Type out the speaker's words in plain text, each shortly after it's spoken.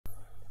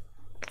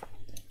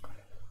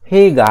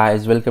Hey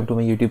guys, welcome to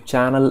my YouTube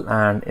channel,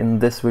 and in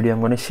this video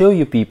I'm going to show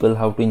you people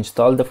how to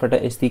install the Flutter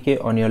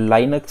SDK on your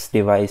Linux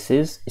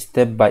devices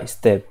step by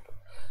step.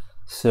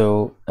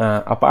 So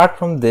apart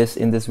from this,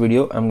 in this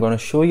video I'm going to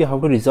show you how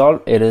to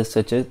resolve errors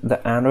such as the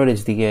Android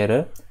SDK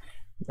error.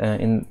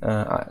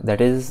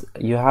 That is,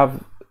 you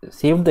have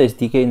saved the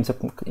SDK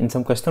in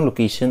some custom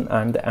location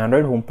and the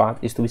Android home path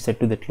is to be set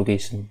to that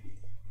location.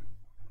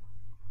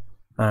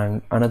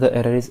 And another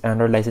error is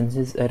Android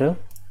licenses error.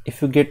 If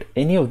you get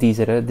any of these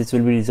errors, this will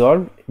be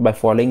resolved by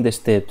following the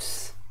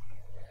steps.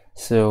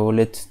 So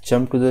let's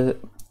jump to the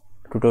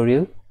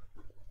tutorial.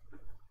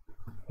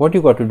 What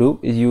you got to do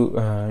is you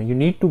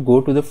need to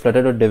go to the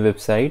flutter.dev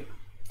website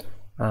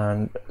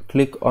and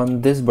click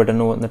on this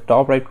button over in the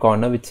top right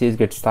corner which says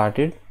get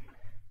started.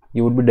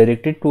 You would be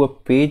directed to a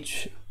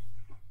page,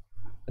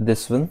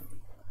 this one,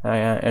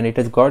 and it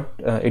has got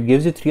it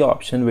gives you three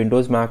options: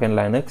 Windows, Mac and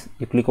Linux.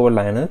 You click over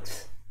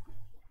Linux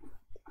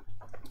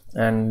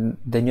and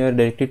then you are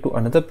directed to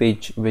another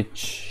page which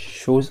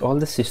shows all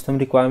the system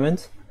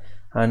requirements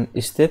and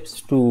steps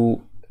to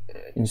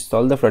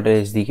install the Flutter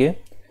SDK.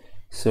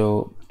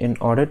 So in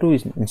order to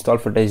install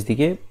Flutter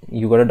SDK,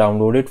 you gotta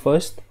download it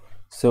first.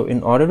 So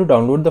in order to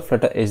download the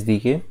Flutter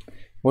SDK,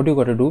 what you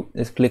gotta do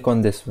is click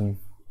on this one.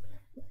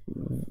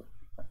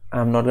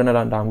 I'm not gonna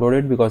download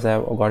it because I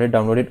have got it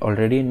downloaded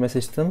already in my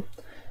system.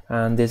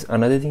 And there's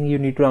another thing you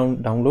need to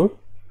download,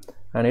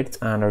 and it's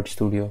Android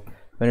Studio.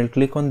 When you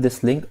click on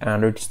this link,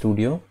 Android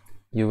Studio,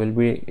 you will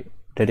be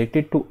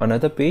directed to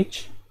another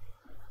page,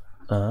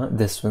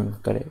 this one,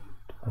 correct.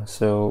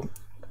 So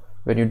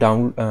when you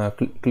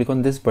click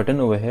on this button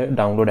over here,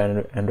 download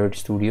Android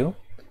Studio,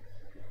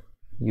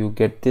 you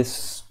get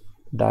this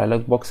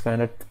dialog box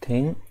kind of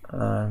thing,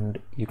 and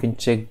you can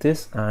check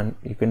this and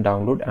you can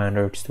download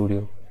Android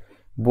Studio.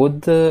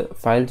 Both the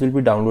files will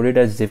be downloaded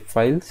as zip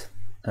files,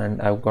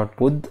 and I've got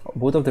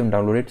both of them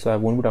downloaded, so I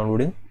won't be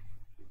downloading.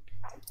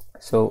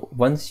 So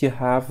once you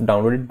have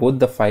downloaded both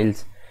the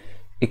files,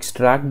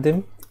 extract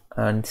them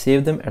and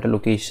save them at a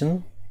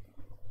location.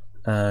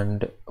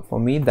 And for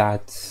me,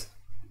 that's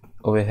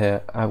over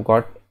here.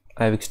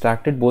 I've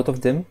extracted both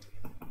of them.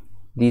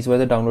 These were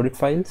the downloaded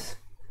files,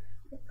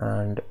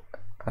 and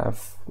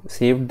I've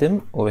saved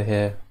them over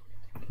here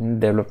in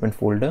the development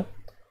folder,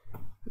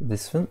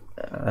 this one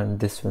and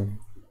this one.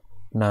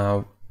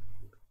 Now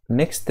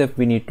next step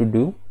we need to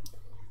do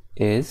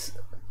is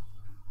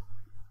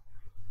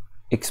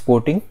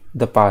exporting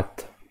the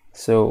path.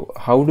 So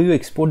how do you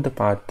export the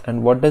path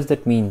and what does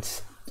that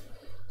means?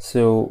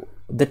 So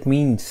that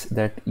means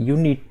that you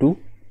need to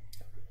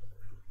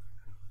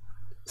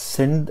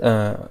set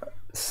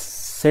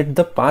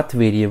the path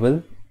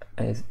variable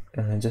as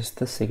just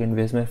a second,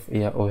 where's my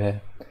over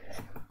here,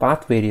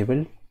 path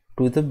variable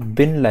to the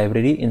bin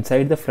library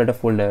inside the Flutter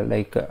folder.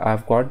 Like I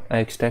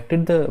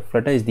extracted the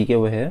Flutter SDK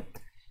over here.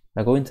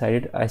 I go inside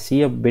it, I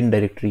see a bin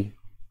directory.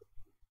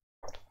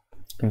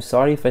 I'm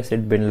sorry if I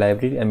said bin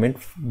library, I meant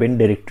bin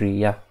directory.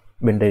 Yeah,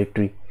 bin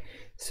directory.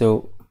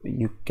 So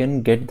you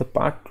can get the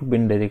path to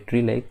bin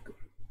directory like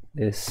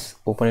this.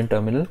 Open in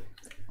terminal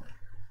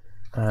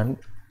and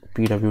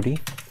pwd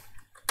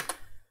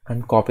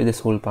and copy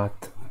this whole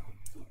path.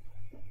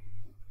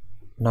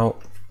 Now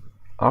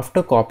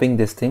after copying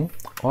this thing,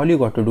 all you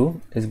got to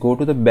do is go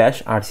to the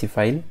bash rc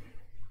file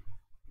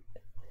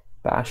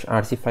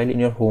in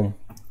your home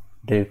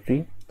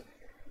directory.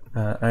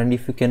 And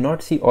if you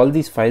cannot see all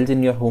these files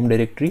in your home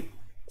directory,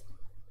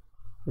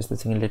 just a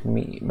second, let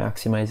me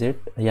maximize it.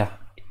 Yeah,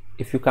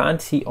 if you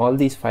can't see all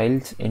these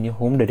files in your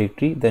home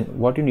directory, then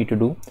what you need to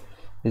do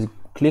is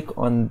click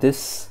on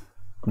this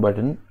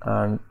button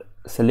and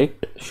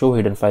select show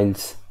hidden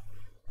files.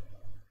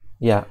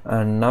 Yeah,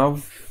 and now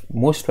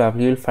most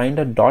probably you'll find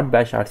a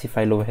 .bash rc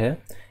file over here.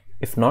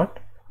 If not,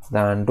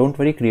 then don't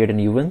worry, create a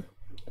new one.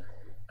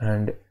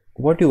 And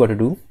what you got to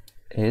do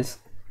is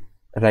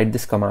write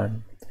this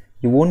command.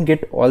 You won't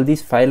get all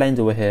these 5 lines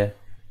over here.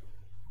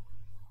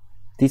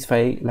 These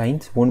 5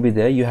 lines won't be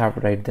there, you have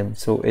to write them.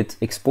 So it's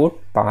export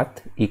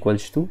path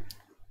equals to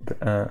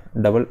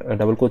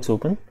double quotes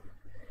open,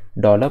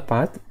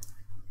 $path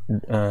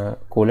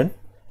colon,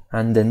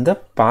 and then the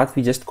path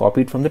we just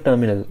copied from the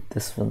terminal,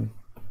 this one,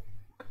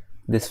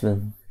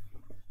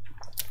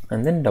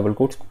 and then double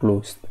quotes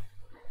closed.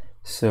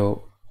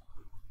 So,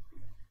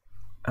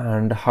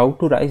 and how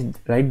to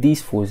write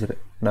these 4?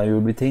 Now you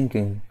will be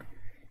thinking.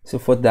 So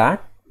for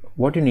that,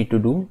 what you need to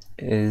do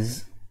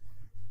is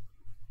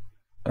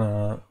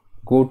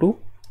go to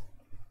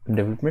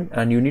development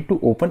and you need to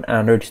open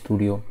Android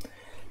Studio.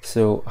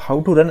 So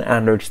how to run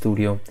Android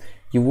Studio?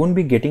 You won't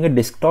be getting a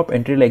desktop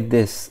entry like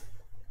this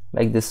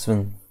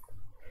one.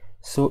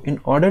 So in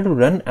order to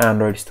run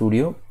Android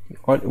Studio,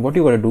 what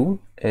you gotta do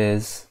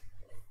is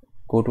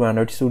go to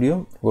Android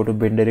Studio, go to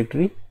bin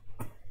directory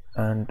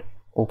and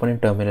open in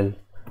terminal,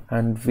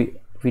 and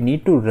we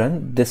need to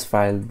run this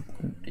file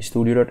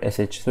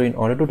studio.sh. So in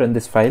order to run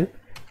this file,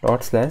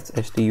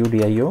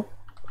 /studio.sh.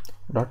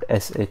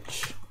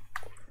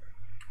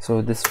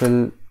 So this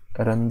will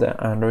run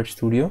the Android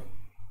Studio.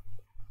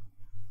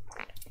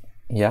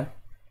 Yeah,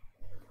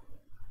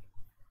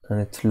 and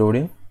it's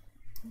loading.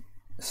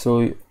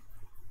 So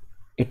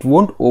it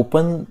won't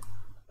open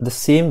the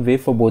same way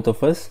for both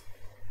of us,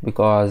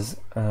 because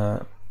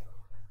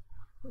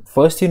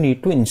first you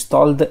need to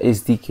install the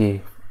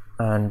SDK,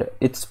 and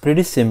it's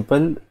pretty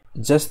simple.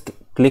 Just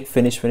click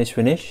finish, next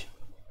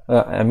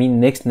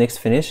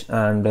finish,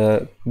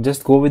 and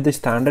just go with the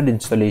standard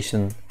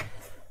installation.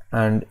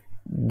 And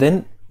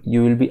then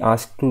you will be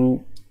asked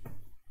to,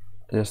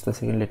 just a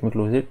second, let me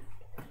close it,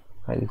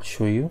 I'll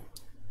show you.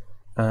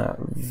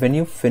 When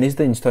you finish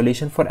the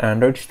installation for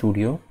Android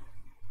Studio,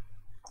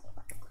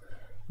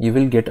 you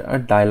will get a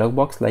dialog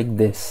box like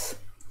this,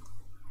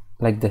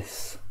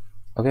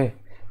 okay?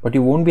 But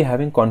you won't be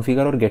having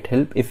configure or get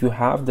help. If you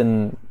have,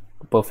 then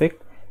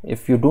perfect.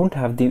 If you don't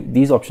have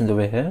these options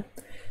over here,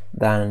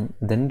 then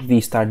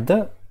restart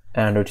the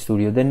Android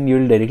Studio, then you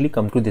will directly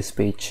come to this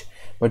page,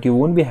 but you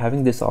won't be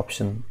having this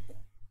option.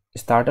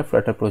 Start a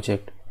Flutter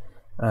project,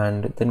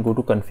 and then go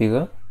to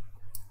configure,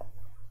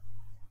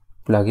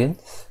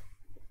 plugins,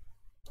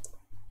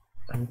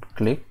 and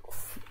click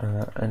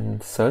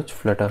and search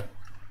Flutter.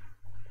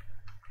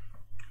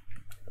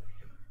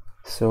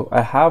 So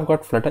I have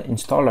got Flutter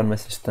installed on my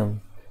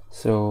system.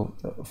 So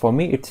for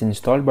me it's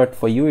installed, but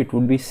for you it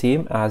would be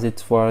same as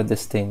it's for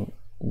this thing,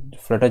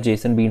 Flutter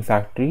JSON Bean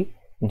Factory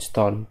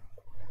install.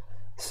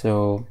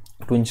 So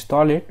to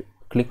install it,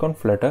 click on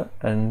Flutter,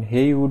 and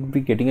here you would be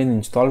getting an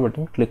install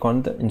button. Click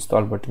on the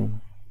install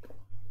button.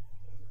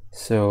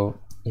 So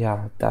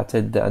yeah, that's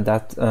it.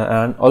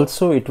 And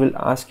also it will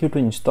ask you to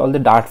install the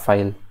Dart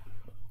file,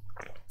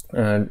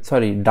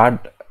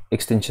 Dart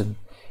extension.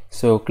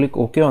 So click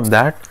OK on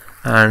that,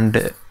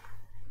 and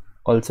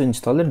also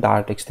install the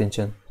Dart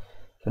extension.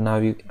 So now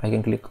I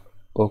can click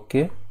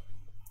OK,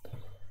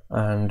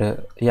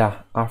 and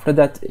yeah, after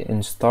that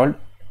installed,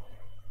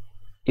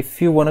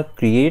 if you want to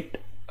create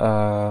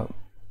a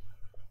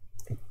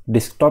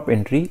desktop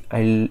entry,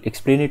 I'll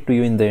explain it to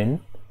you in the end,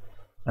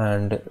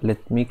 and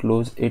let me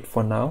close it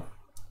for now.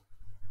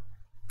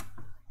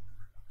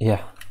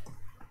 Yeah,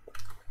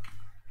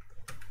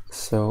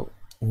 so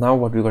now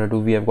what we gotta do,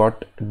 we have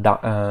got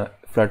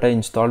Flutter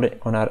installed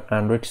on our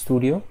Android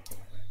Studio,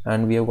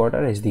 and we have got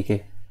our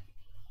SDK.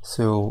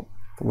 So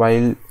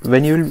when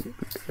you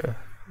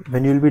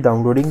will be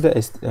downloading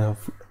the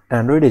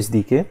Android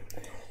SDK,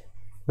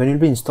 when you'll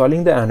be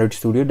installing the Android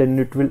Studio, then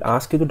it will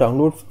ask you to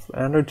download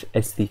Android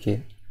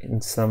SDK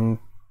in some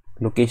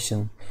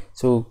location.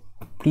 So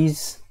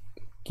please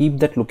keep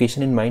that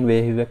location in mind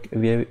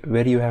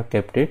where you have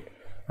kept it,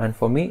 and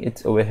for me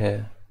it's over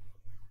here.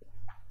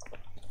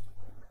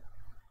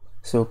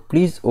 So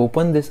please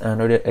open this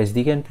Android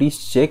SDK and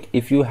please check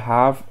if you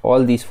have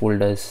all these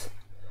folders.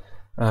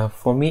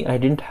 For me, I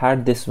didn't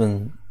have this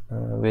one.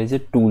 Where is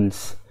it?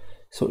 Tools.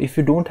 So if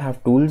you don't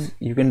have tools,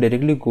 you can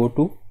directly go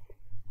to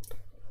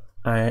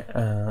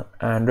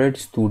Android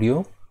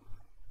Studio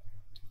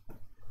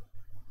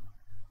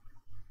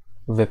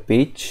web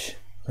page.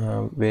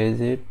 Where is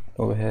it?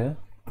 Over here.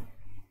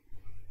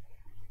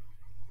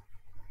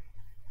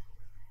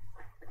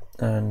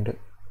 And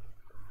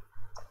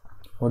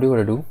what you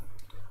gotta do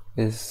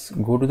is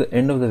go to the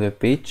end of the web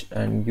page,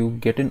 and you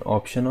get an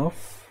option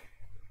of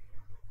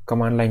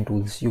command line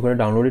tools. You gotta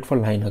download it for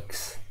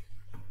Linux.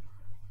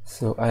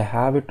 So I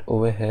have it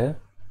over here.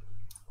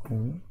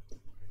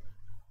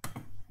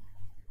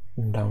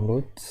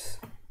 Downloads.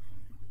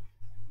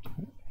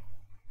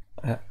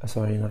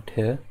 Sorry, not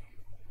here.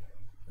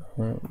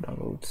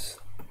 Downloads.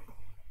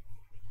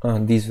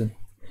 This one.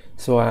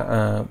 So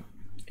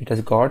it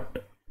has got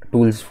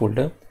tools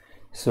folder.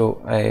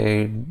 So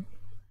I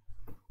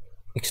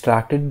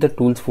extracted the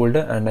tools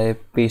folder and I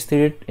pasted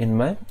it in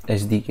my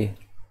SDK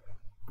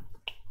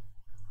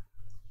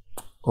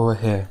over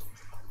here.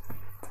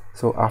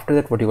 So after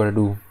that, what you gotta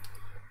do,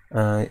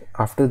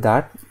 after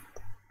that,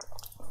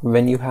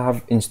 when you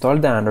have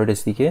installed the Android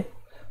SDK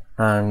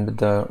and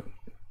the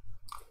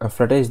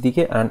Flutter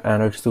SDK and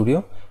Android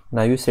Studio,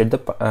 now you set the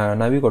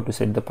now you got to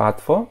set the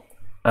path for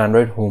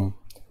AndroidHOME.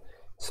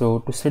 So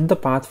to set the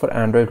path for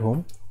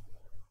AndroidHOME,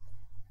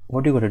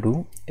 what you gotta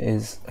do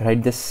is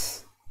write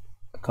this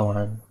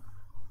command.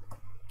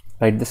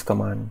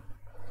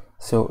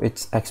 So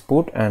it's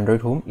export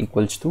AndroidHOME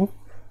equals to,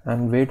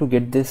 and where to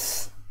get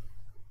this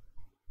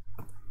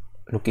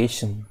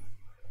location,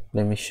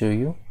 let me show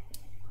you.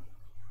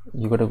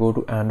 You gotta go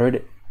to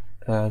Android.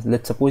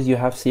 Let's suppose you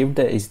have saved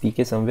the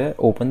SDK somewhere.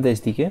 Open the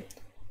SDK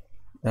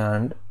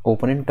and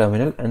open in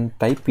terminal and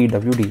type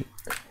pwd.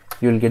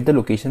 You will get the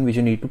location which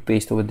you need to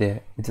paste over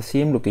there. It's the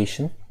same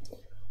location,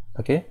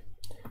 okay?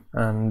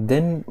 And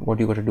then what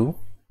you gotta do,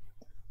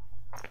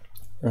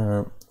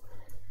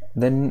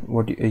 then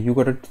what you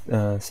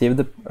gotta save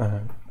the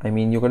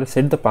you gotta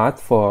set the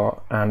path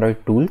for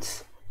Android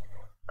tools,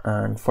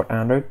 and for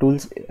Android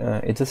tools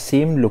it's the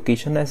same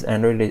location as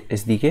Android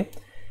SDK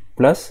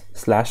plus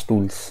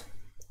 /tools,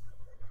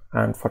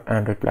 and for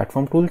Android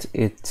platform tools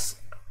it's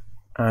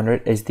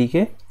Android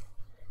SDK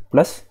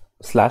plus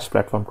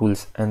 /platform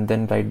tools, and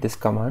then write this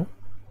command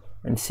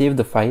and save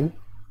the file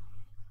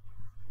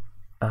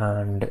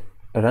and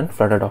run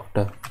Flutter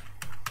Doctor.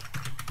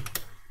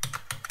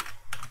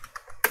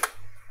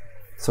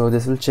 So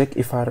this will check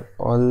if our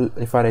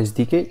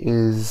SDK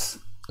is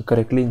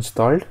correctly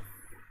installed.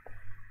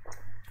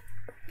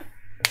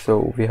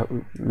 So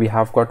we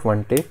have got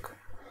one tick.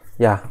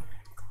 Yeah,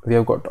 we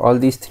have got all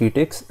these 3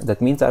 ticks.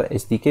 That means our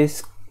SDK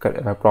is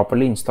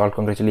properly installed.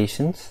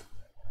 Congratulations.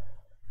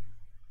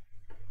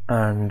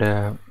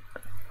 And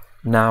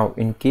now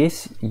in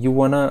case you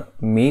wanna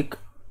make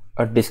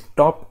a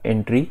desktop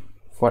entry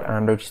for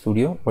Android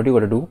Studio, what you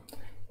gotta do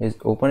is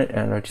open an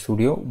Android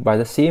Studio by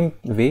the same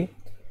way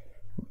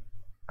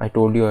I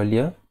told you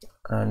earlier,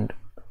 and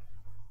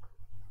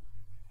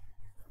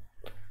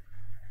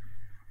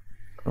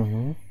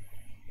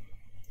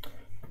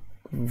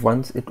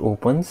once it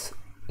opens,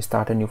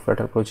 start a new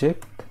Flutter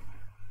project.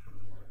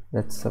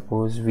 Let's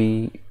suppose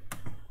we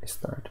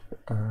start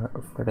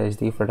Flutter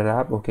SDK, Flutter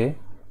app. Okay,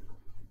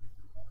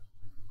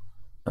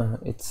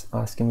 it's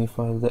asking me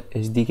for the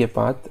SDK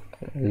path.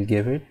 I'll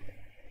give it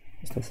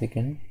just a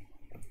second.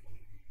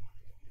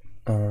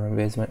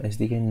 Where's my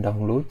SDK in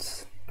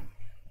downloads,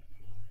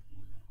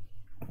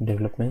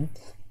 development,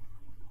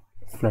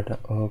 Flutter?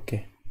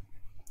 Okay,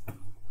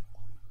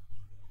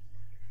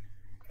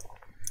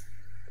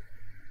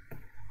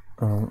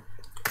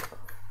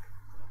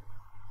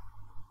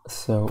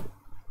 so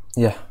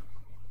yeah,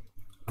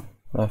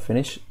 now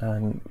finish,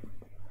 and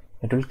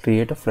it will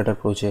create a Flutter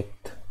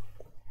project.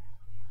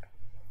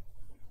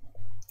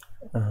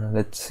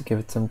 Let's give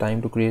it some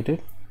time to create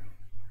it.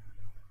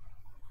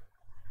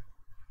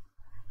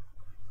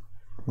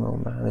 No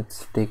man,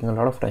 it's taking a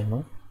lot of time,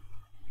 huh?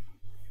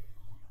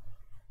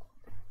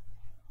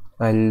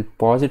 I'll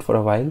pause it for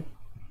a while.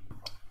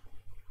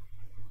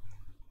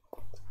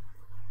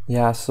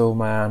 Yeah, so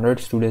my Android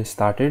Studio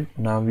started.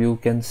 Now you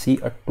can see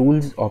a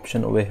tools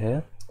option over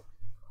here.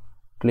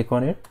 Click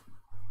on it,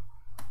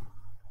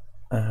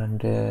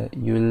 and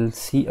you will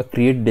see a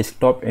create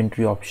desktop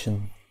entry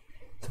option.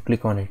 So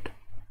click on it.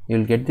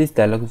 You'll get this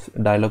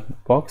dialog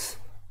box.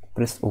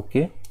 Press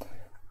OK,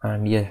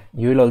 and yeah,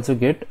 you will also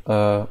get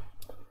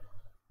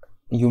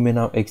you may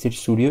now exit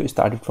Studio,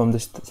 started from the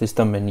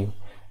system menu.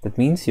 That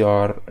means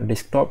your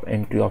desktop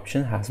entry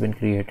option has been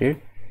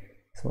created.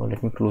 So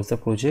let me close the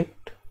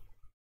project.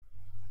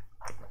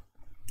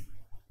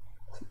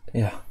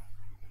 Yeah,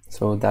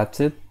 so that's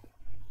it.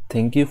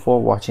 Thank you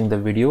for watching the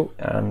video,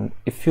 and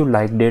if you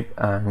liked it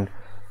and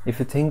if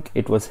you think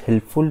it was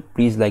helpful,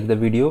 please like the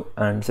video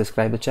and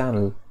subscribe the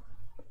channel.